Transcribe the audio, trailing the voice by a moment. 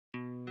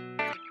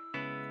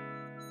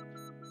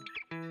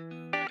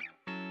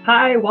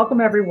Hi,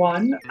 welcome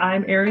everyone.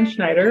 I'm Erin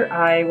Schneider.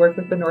 I work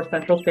with the North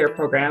Central SARE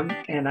program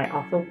and I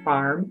also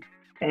farm.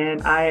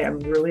 And I am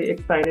really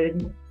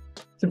excited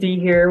to be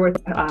here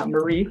with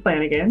Marie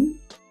Flanagan.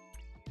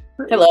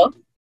 Hello.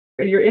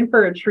 You're in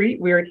for a treat.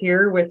 We're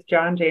here with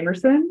John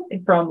Jamerson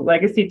from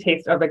Legacy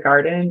Taste of the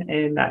Garden,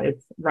 and that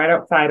is right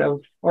outside of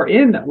or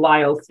in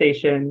Lisle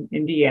Station,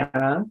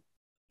 Indiana.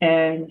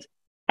 And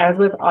as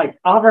with like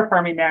all of our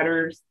Farming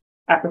Matters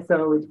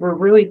episodes, we're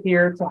really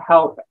here to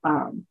help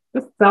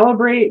just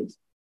celebrate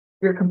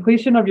your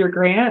completion of your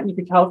grant. You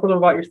could tell us a little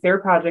about your SARE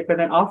project, but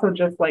then also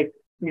just like,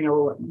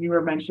 you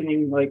were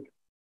mentioning like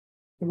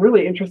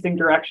really interesting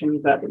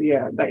directions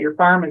that your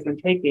farm has been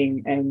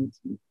taking, and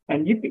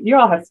you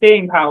all have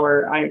staying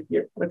power.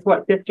 It's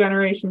what, fifth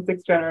generation,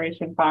 sixth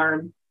generation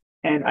farm,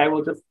 and I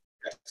will just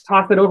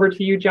toss it over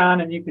to you, John,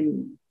 and you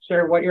can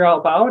share what you're all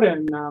about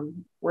and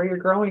where you're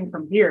growing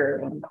from here.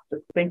 And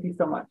just thank you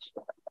so much.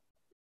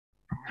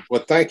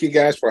 Well, thank you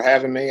guys for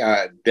having me.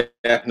 I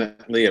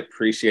definitely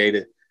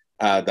appreciated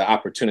the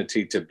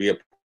opportunity to be a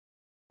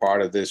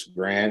part of this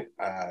grant.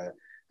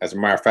 As a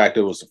matter of fact,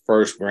 it was the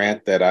first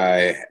grant that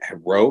I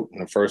wrote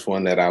and the first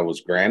one that I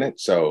was granted.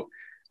 So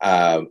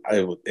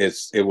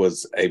it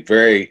was a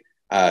very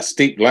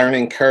steep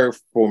learning curve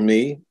for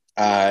me.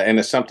 And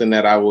it's something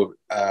that I would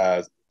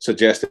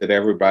suggest that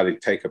everybody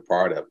take a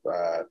part of.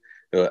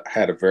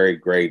 Had a very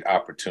great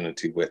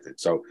opportunity with it.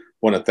 So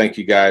want to thank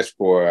you guys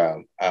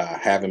for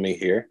having me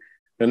here.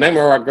 The name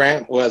of our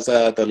grant was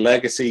the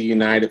Legacy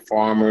United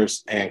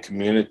Farmers and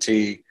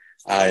Community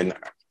and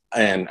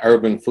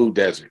Urban Food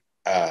Desert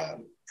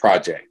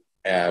project.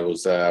 It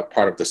was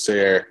part of the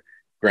SARE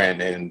grant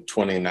in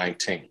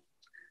 2019.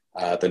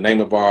 The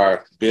name of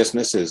our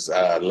business is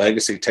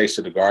Legacy Taste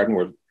of the Garden.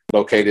 We're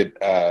located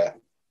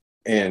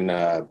in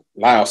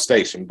Lisle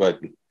Station, but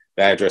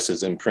the address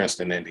is in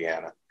Princeton,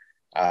 Indiana.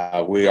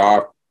 We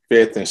are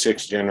fifth and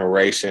sixth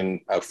generation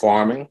of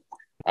farming.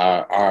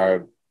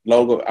 Our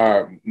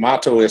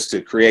motto is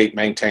to create,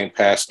 maintain,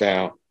 pass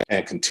down,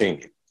 and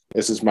continue.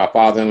 This is my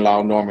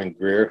father-in-law, Norman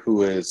Greer,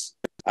 who is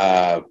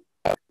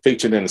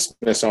featured in the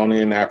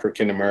Smithsonian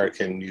African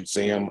American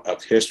Museum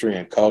of History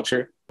and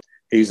Culture.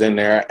 He's in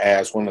there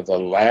as one of the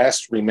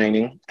last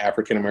remaining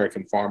African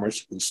American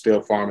farmers who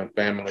still farm and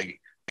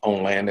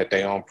family-owned land that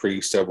they own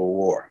pre-Civil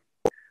War.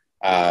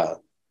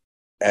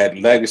 At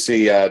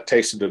Legacy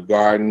Taste of the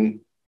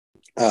Garden,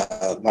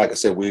 like I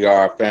said, we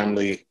are a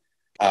family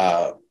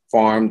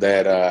farm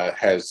that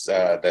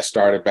that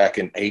started back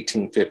in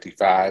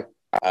 1855.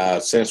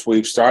 Since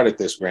we've started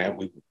this grant,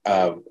 we've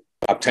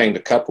obtained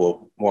a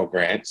couple more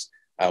grants.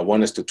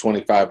 One is the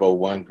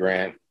 2501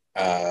 grant,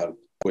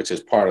 which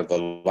is part of the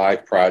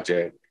LIFE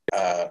project,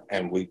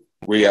 and we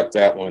re-upped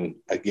that one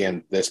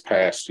again this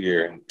past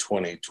year in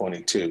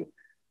 2022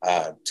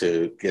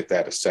 to get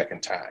that a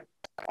second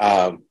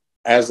time.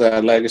 As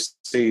a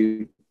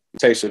Legacy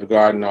Taste of the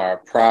Garden, our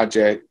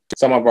project,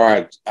 some of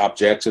our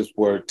objectives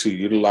were to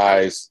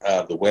utilize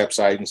the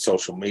website and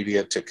social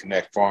media to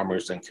connect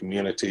farmers and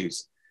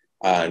communities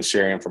and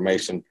share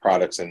information,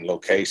 products, and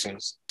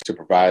locations, to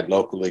provide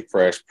locally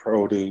fresh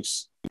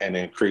produce and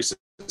increase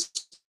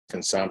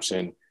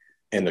consumption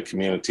in the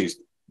communities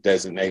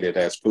designated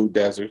as food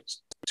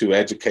deserts, to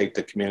educate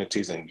the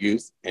communities and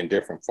youth in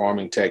different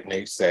farming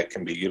techniques that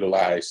can be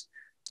utilized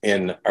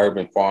in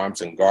urban farms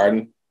and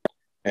gardens,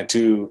 and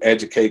to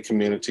educate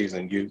communities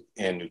and youth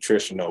in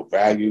nutritional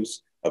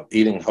values of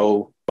eating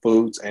whole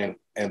foods and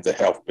the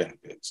health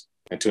benefits,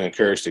 and to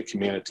encourage the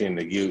community and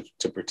the youth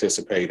to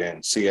participate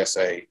in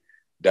CSA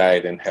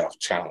diet and health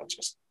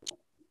challenges.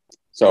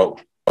 So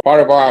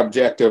part of our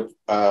objective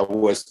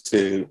was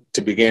to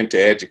begin to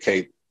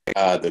educate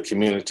the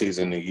communities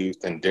and the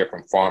youth in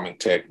different farming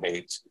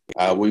techniques.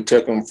 We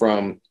took them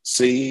from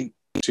seed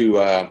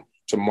to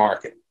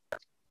market.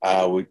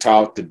 We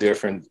taught the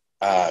different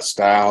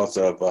styles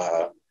of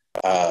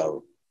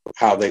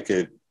how they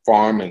could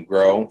farm and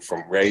grow,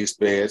 from raised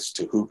beds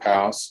to hoop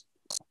house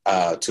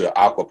to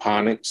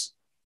aquaponics.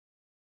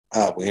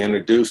 We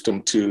introduced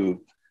them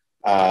to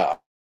a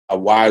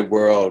wide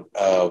world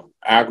of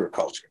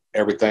agriculture,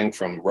 everything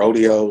from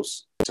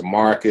rodeos to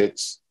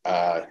markets.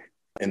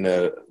 In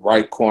the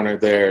right corner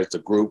there is a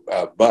group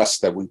bus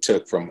that we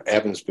took from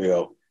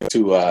Evansville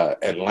to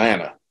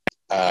Atlanta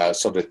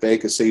so that they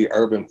could see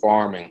urban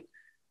farming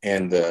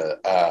in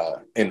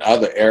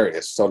other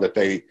areas, so that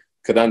they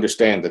could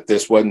understand that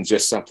this wasn't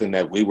just something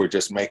that we were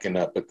just making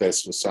up, but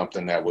this was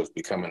something that was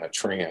becoming a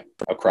trend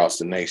across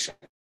the nation.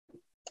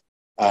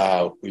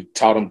 We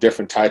taught them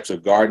different types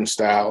of garden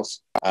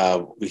styles.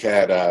 We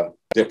had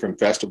different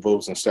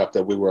festivals and stuff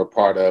that we were a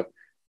part of.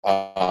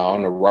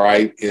 On the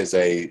right is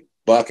a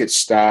bucket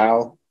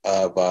style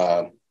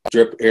of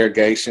drip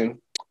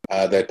irrigation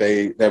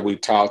that we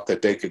taught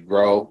that they could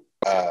grow.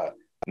 And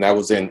that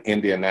was in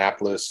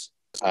Indianapolis.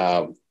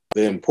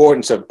 The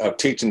importance of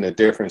teaching the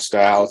different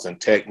styles and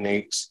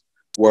techniques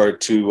were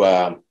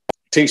to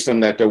teach them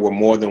that there were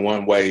more than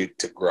one way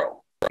to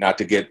grow, not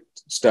to get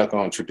stuck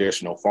on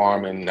traditional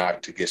farming,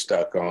 not to get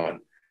stuck on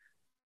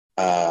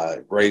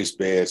raised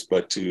beds,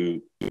 but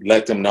to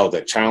let them know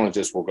that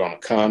challenges were going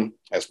to come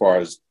as far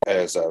as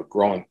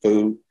growing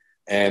food,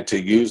 and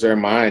to use their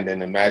mind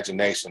and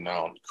imagination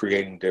on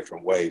creating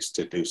different ways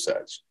to do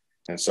such.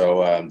 And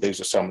so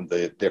these are some of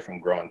the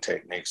different growing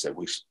techniques that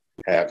we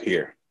have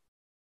here.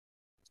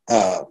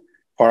 Part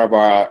of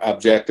our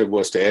objective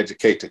was to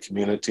educate the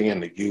community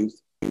and the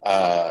youth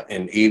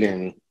in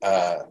eating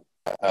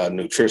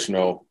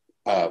nutritional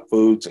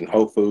foods and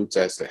whole foods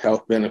as the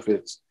health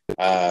benefits.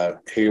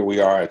 Here we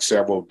are at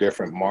several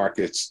different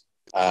markets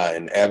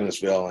in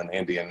Evansville and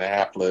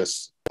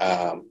Indianapolis.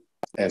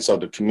 And so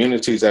the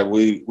communities that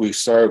we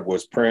served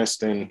was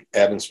Princeton,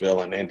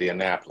 Evansville, and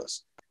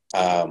Indianapolis.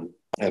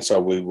 And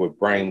so we would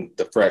bring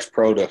the fresh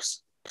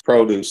produce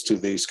to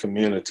these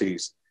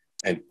communities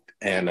and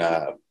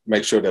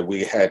make sure that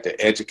we had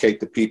to educate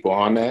the people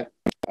on that.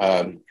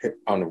 On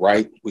the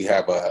right, we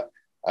have a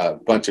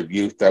bunch of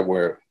youth that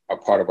were a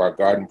part of our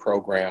garden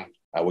program.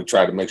 We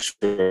try to make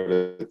sure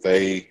that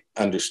they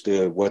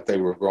understood what they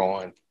were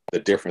growing, the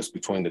difference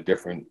between the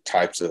different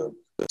types of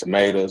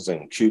tomatoes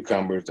and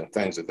cucumbers and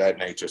things of that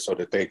nature, so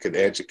that they could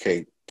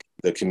educate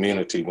the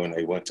community when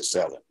they went to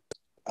sell it.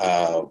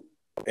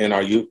 In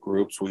our youth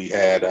groups, we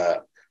had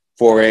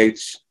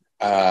 4-H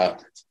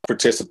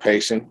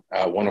participation.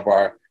 One of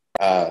our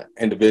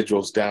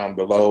individuals down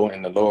below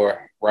in the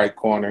lower right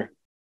corner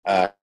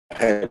had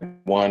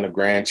won a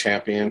grand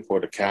champion for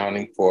the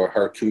county for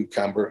her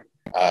cucumber.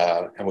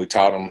 And we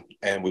taught them,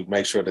 and we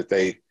made sure that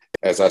they,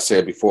 as I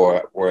said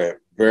before,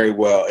 were very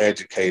well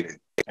educated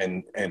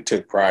and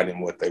took pride in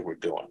what they were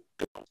doing.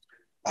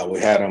 We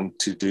had them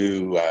to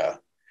do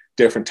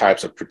different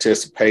types of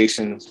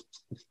participations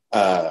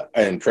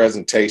and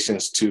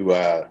presentations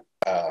to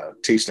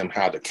teach them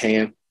how to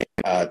can,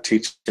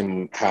 teach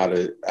them how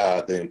to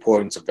the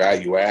importance of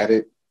value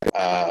added.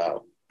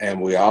 And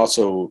we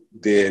also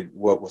did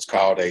what was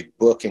called a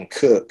book and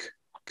cook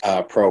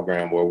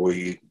program, where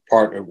we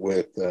partnered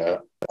with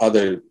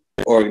other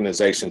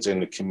organizations in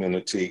the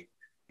community,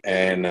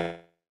 and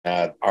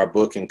our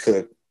book and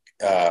cook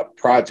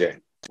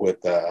project with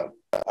the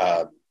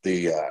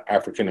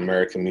African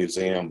American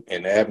Museum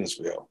in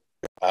Evansville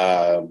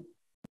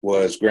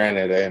was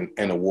granted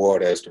an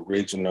award as the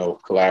Regional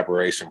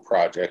Collaboration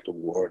Project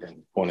Award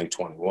in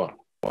 2021.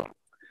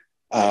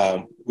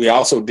 We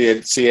also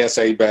did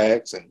CSA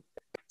bags and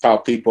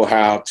taught people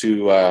how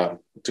to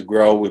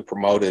grow. We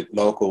promoted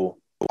local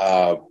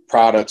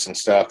products and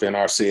stuff in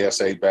our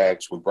CSA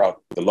bags. We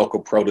brought the local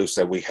produce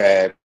that we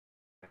had,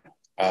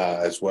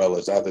 as well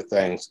as other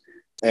things.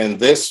 And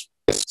this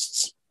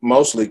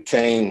mostly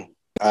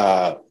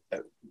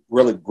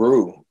really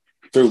grew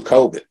through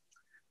COVID,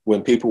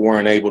 when people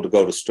weren't able to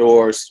go to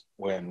stores,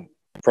 when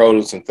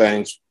produce and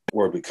things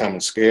were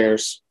becoming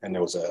scarce, and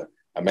there was a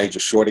major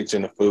shortage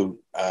in the food.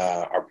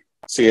 Our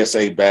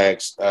CSA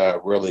bags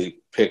really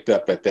picked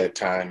up at that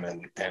time,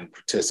 and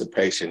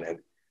participation and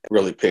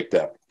really picked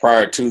up.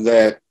 Prior to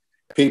that,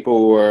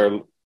 people were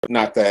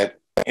not that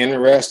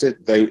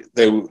interested. They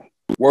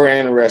were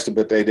interested,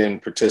 but they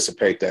didn't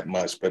participate that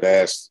much. But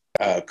as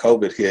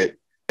COVID hit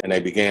and they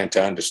began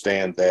to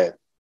understand that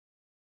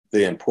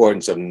the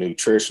importance of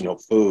nutritional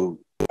food,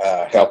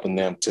 helping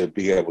them to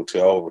be able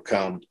to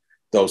overcome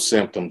those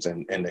symptoms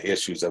and the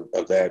issues of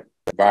that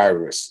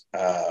virus,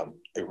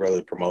 it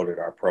really promoted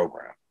our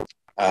program.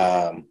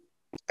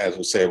 As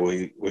we said,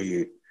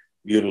 we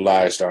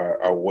utilized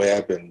our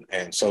web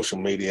and social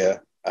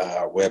media.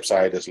 Our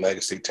website is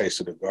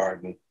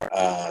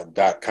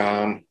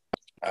legacytasteofthegarden.com.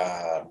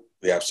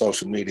 We have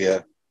social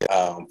media,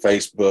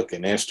 Facebook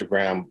and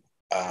Instagram.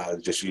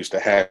 Just use the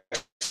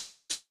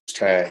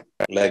hashtag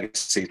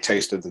Legacy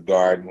Taste of the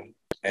Garden,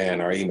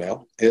 and our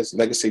email is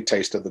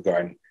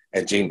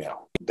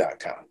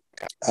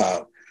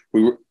legacytasteofthegarden@gmail.com.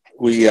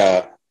 We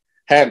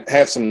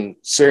had some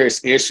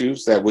serious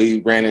issues that we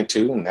ran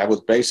into, and that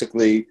was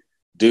basically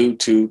due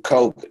to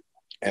COVID.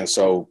 And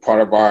so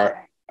part of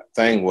our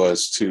thing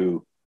was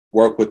to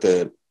work with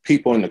the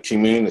people in the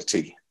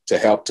community to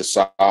help to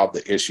solve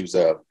the issues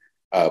of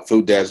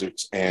food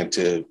deserts and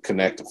to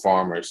connect the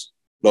farmers,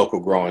 local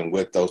growing,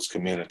 with those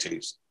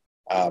communities.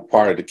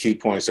 Part of the key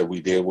points that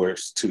we did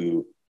was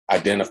to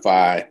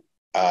identify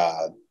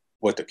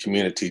what the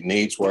community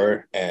needs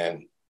were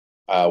and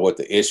what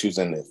the issues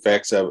and the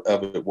effects of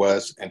it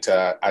was, and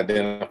to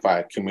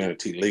identify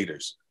community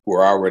leaders who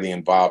are already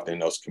involved in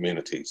those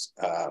communities.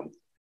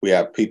 We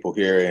have people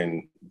here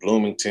in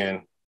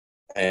Bloomington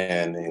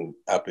and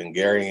up in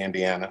Gary,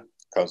 Indiana,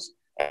 because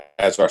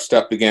as our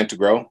stuff began to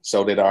grow,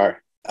 so did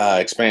our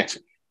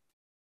expansion.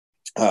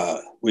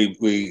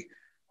 We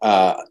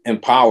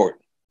empowered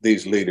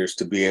these leaders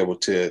to be able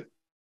to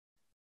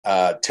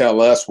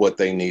tell us what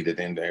they needed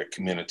in their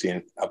community,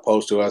 and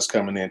opposed to us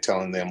coming in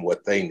telling them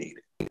what they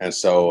needed. And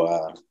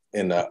so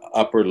in the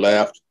upper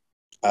left,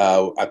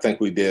 I think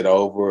we did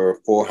over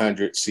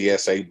 400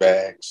 CSA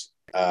bags.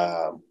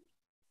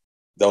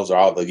 Those are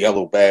all the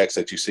yellow bags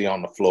that you see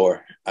on the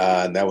floor.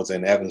 And that was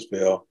in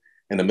Evansville.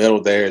 In the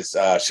middle there is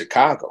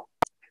Chicago,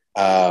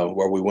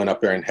 where we went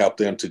up there and helped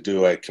them to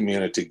do a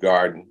community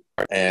garden.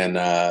 And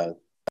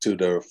to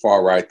the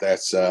far right,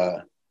 that's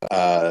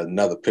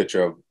another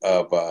picture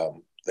of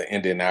the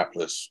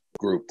Indianapolis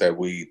group that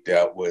we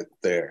dealt with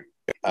there,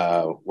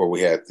 where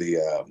we had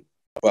the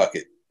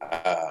bucket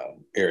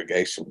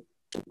irrigation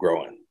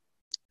growing.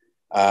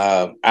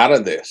 Out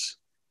of this,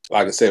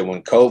 like I said,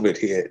 when COVID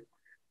hit,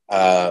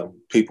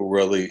 people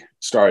really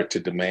started to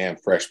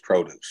demand fresh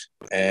produce.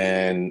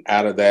 And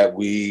out of that,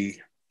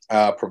 we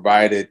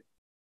provided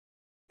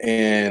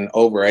in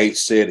over 8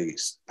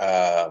 cities,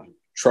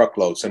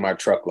 truckloads,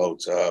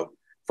 semi-truckloads of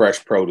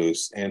fresh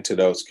produce into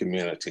those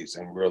communities,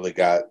 and really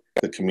got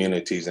the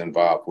communities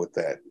involved with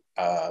that.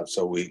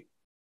 So we,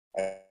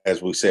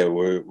 as we said,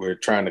 we're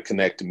trying to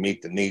connect to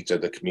meet the needs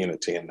of the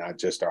community and not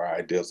just our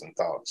ideas and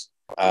thoughts.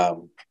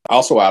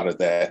 Also out of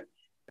that,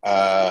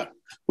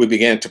 we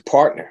began to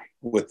partner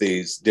with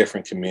these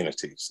different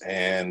communities,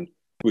 and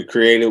we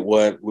created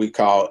what we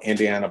call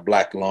Indiana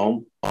Black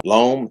Loam.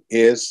 Loam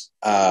is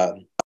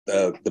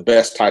the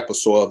best type of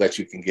soil that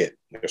you can get.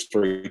 There's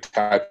 3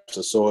 types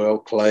of soil: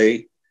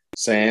 clay,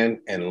 sand,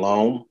 and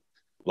loam.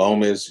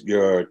 Loam is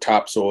your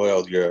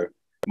topsoil, your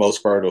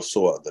most fertile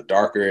soil. The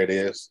darker it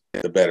is,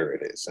 the better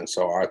it is. And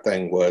so our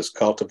thing was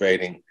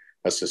cultivating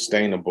a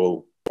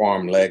sustainable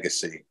farm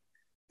legacy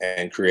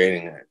and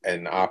creating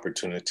an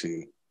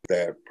opportunity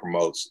that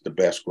promotes the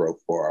best growth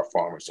for our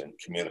farmers and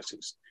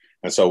communities.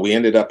 And so we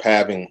ended up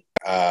having,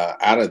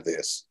 out of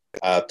this,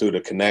 through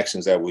the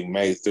connections that we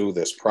made through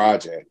this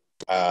project,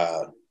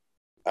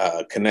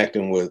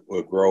 connecting with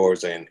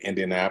growers in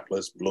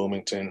Indianapolis,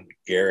 Bloomington,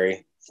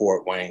 Gary,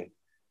 Fort Wayne,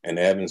 and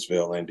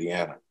Evansville,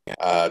 Indiana,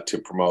 to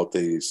promote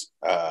these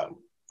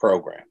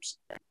programs.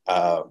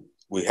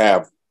 We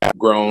have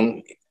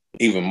grown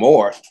even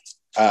more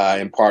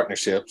in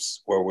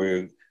partnerships where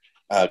we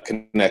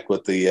connect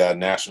with the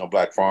National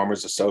Black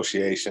Farmers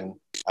Association.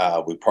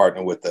 We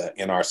partner with the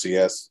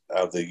NRCS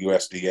of the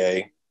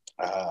USDA,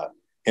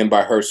 In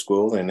by Her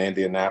School in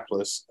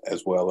Indianapolis,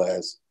 as well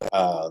as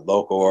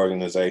local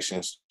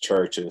organizations,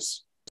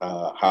 churches,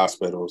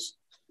 hospitals,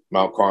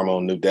 Mount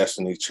Carmel New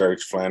Destiny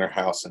Church, Flanner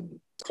House, and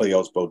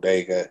Cleo's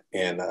Bodega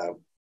in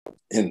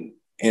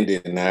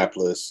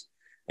Indianapolis,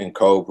 in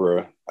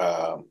Cobra,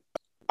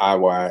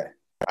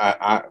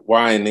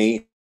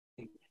 Y&E,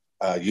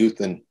 Youth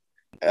and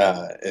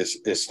is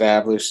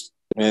established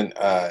in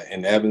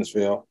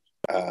Evansville,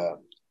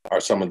 are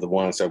some of the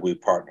ones that we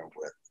partner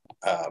with.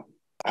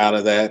 Out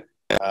of that,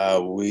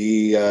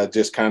 we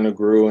just kind of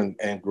grew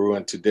and grew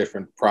into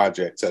different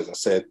projects. As I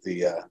said,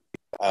 the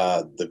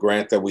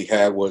grant that we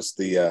had was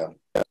the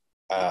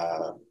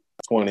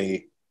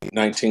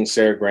 2019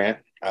 SARE grant.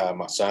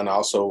 My son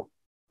also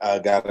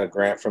got a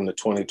grant from the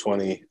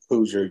 2020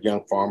 Hoosier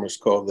Young Farmers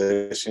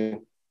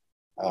Coalition.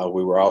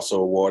 We were also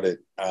awarded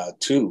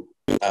 2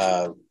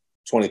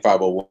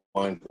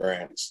 2501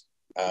 grants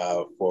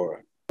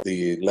for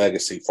the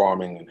Legacy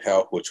Farming and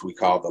Health, which we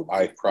call the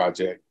LIFE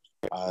Project.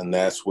 And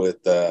that's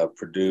with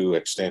Purdue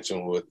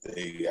Extension with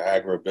the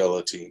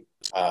AgriAbility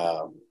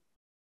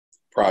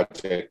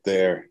project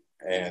there,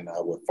 and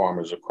with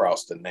farmers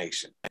across the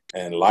nation.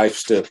 And LIFE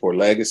stood for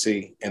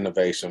Legacy,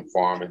 Innovation,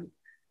 Farming,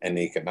 and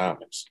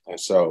Economics. And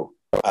so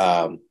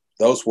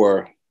those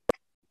were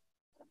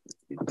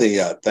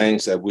the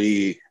things that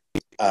we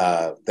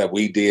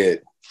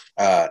did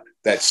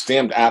that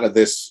stemmed out of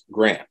this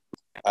grant.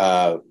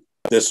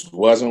 This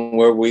wasn't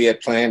where we had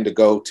planned to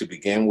go to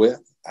begin with.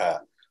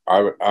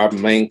 Our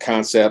main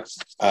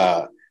concept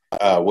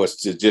was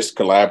to just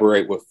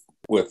collaborate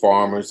with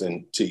farmers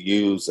and to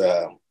use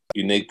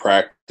unique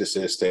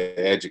practices to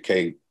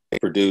educate,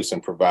 produce,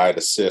 and provide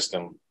a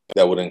system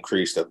that would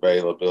increase the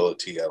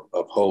availability of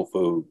whole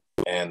food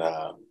and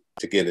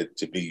to get it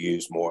to be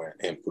used more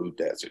in food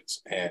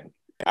deserts. And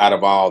out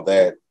of all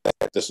that,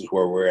 this is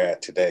where we're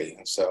at today.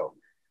 And so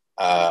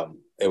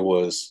it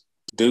was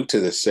due to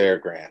the SARE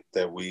grant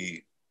that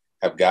we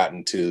have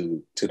gotten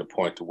to the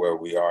point to where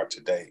we are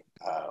today.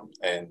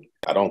 And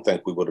I don't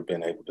think we would have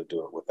been able to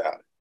do it without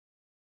it.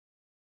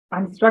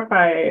 I'm struck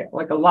by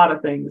like a lot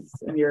of things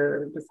in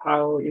your, just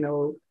how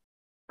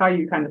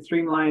you kind of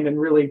streamlined and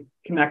really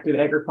connected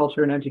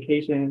agriculture and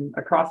education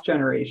across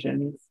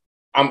generations.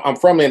 I'm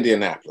from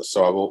Indianapolis,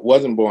 so I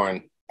wasn't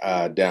born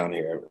down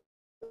here.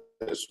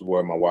 This is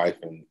where my wife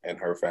and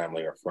her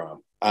family are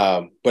from.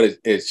 But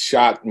it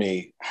shocked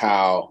me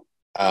how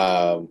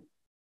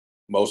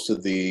most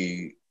of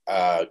the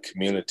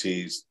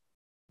communities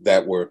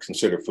that were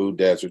considered food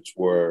deserts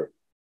were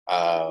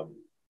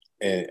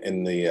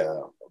in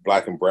the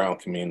Black and brown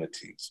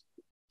communities,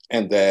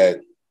 and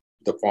that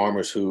the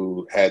farmers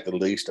who had the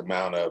least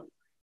amount of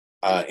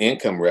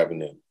income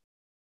revenue,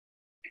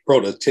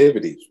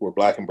 productivities, were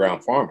Black and brown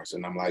farmers.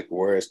 And I'm like,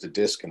 where is the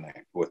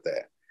disconnect with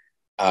that?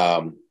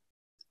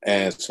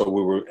 And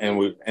so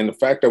and the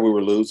fact that we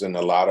were losing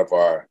a lot of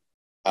our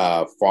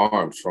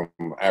farms from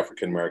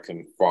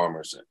African-American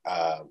farmers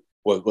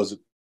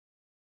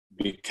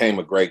became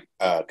a great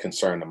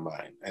concern of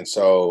mine. And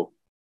so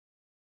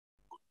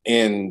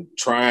in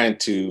trying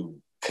to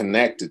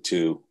connect the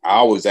two, I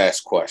always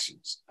ask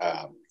questions,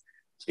 and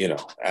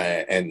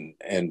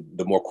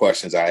the more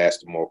questions I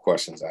ask, the more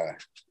questions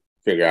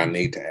figure I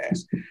need to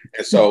ask.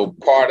 And so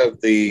part of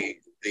the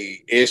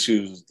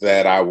issues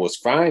that I was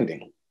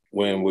finding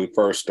when we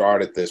first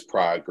started this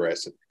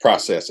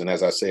process, and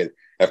as I said,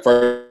 at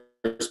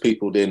first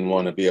people didn't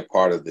want to be a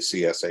part of the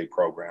CSA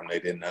program. They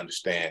didn't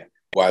understand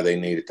why they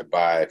needed to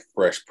buy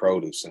fresh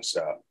produce and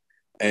stuff.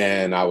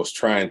 And I was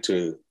trying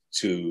to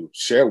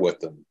share with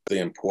them the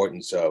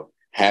importance of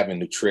having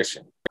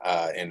nutrition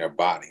in their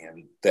body,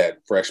 and that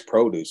fresh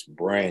produce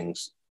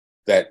brings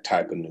that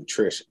type of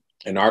nutrition.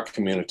 In our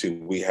community,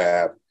 we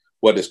have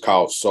what is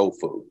called soul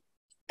food.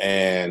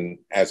 And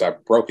as I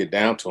broke it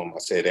down to them, I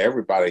said,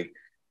 everybody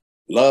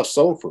loves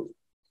soul food.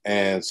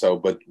 And so,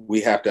 but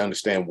we have to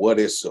understand what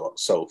is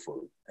soul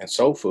food. And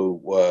soul food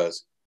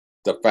was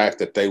the fact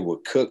that they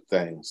would cook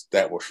things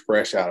that were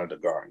fresh out of the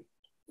garden,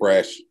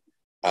 fresh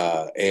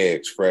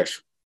eggs,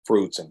 fresh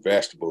fruits and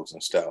vegetables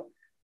and stuff.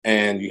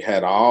 And you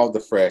had all the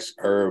fresh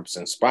herbs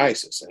and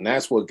spices. And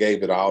that's what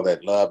gave it all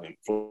that love and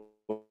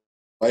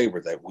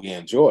flavor that we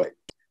enjoyed.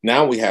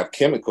 Now we have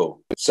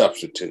chemical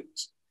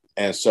substitutes.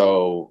 And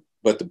so,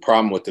 but the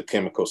problem with the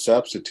chemical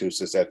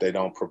substitutes is that they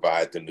don't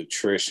provide the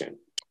nutrition.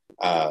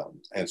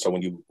 And so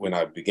when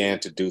I began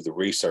to do the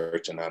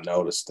research, and I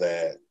noticed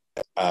that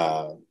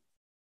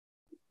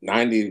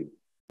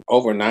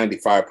over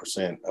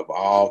 95% of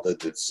all the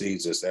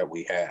diseases that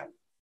we have,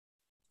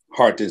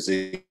 heart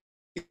disease,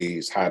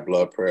 high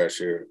blood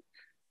pressure,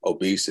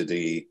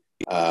 obesity,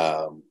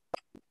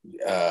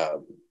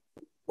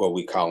 what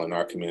we call in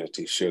our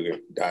community sugar,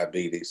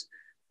 diabetes,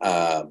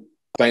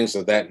 things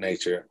of that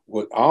nature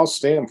would all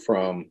stem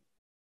from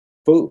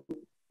food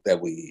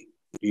that we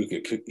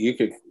eat. You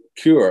could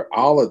cure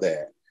all of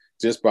that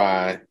just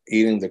by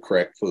eating the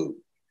correct food.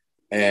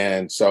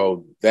 And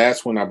so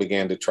that's when I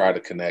began to try to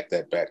connect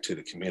that back to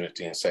the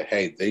community and say,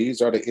 hey,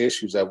 these are the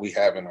issues that we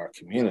have in our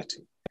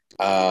community.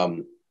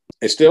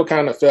 It still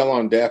kind of fell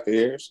on deaf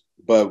ears,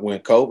 but when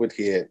COVID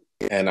hit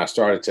and I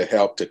started to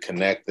help to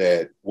connect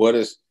that, what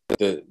is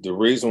the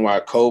reason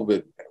why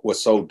COVID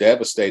was so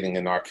devastating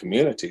in our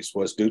communities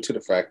was due to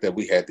the fact that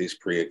we had these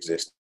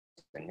pre-existing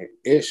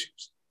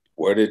issues.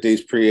 Where did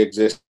these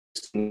pre-existing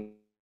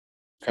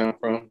come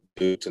from?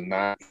 Due to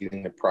not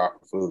eating the proper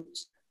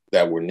foods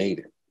that were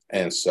needed.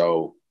 And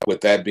so with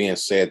that being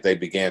said, they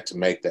began to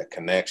make that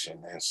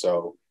connection. And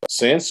so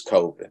since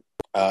COVID,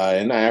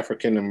 in the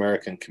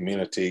African-American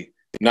community,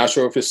 not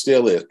sure if it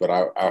still is, but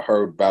I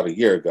heard about a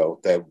year ago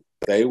that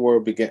they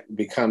were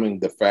becoming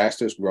the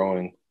fastest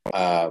growing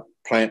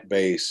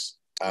plant-based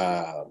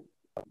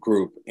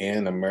group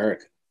in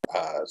America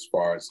as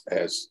far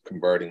as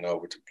converting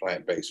over to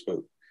plant-based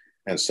food.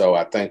 And so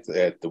I think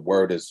that the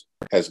word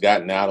has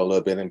gotten out a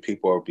little bit and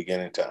people are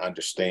beginning to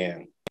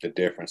understand the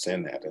difference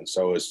in that. And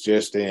so it's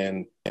just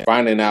in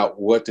finding out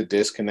what the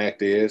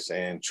disconnect is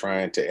and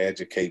trying to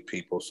educate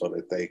people so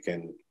that they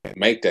can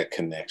make that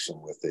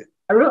connection with it.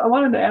 I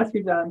wanted to ask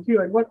you, John, too,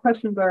 like what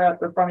questions are at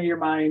the front of your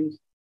mind,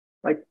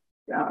 like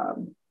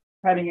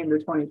heading into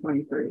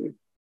 2023?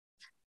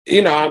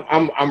 You know,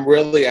 I'm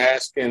really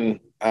asking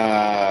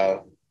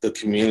the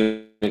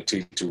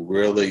community to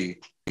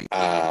really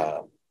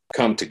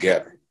come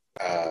together.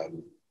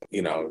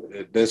 You know,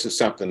 this is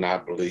something I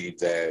believe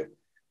that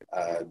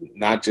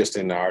not just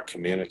in our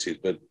communities,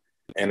 but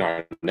in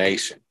our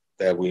nation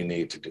that we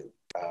need to do.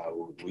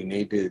 We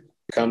need to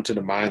come to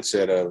the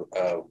mindset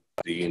of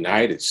the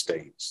United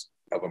States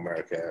of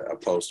America,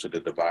 opposed to the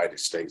divided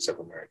states of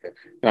America.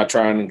 Not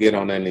trying to get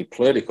on any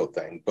political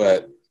thing,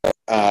 but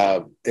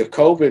if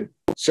COVID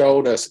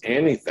showed us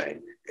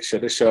anything, it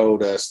should have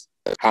showed us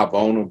how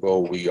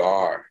vulnerable we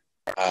are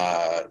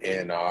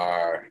in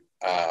our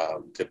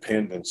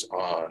dependence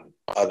on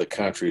other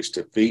countries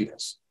to feed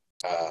us.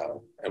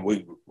 And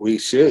we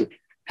should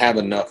have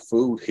enough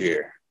food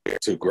here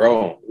to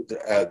grow,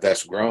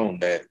 that's grown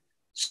that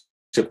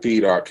to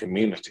feed our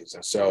communities.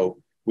 And so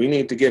we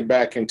need to get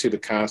back into the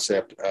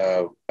concept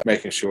of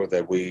making sure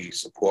that we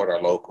support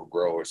our local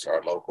growers,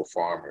 our local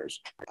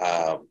farmers,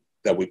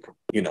 that we,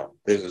 you know,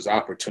 there's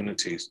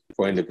opportunities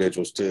for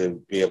individuals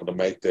to be able to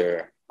make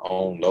their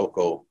own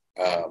local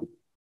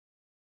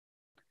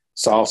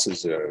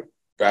sauces or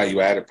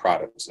value-added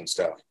products and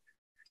stuff,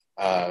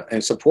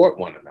 and support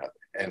one another.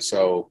 And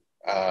so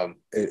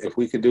if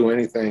we could do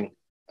anything,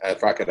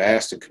 if I could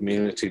ask the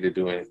community to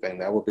do anything,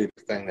 that would be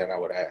the thing that I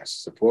would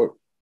ask, support.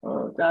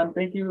 Well, John,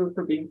 thank you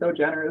for being so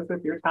generous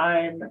with your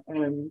time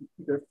and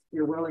just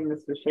your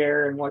willingness to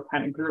share and what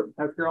kind of group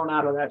has grown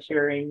out of that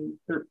sharing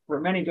for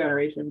many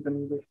generations,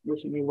 and just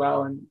wishing you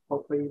well and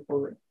hopefully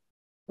for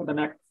the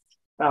next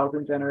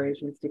 1,000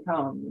 generations to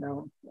come, you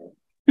know.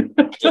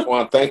 Just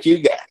want to thank you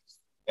guys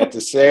at the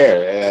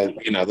SARE.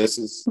 You know, this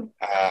is,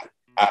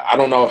 I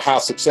don't know how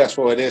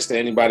successful it is to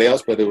anybody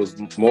else, but it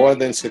was more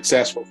than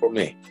successful for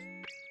me.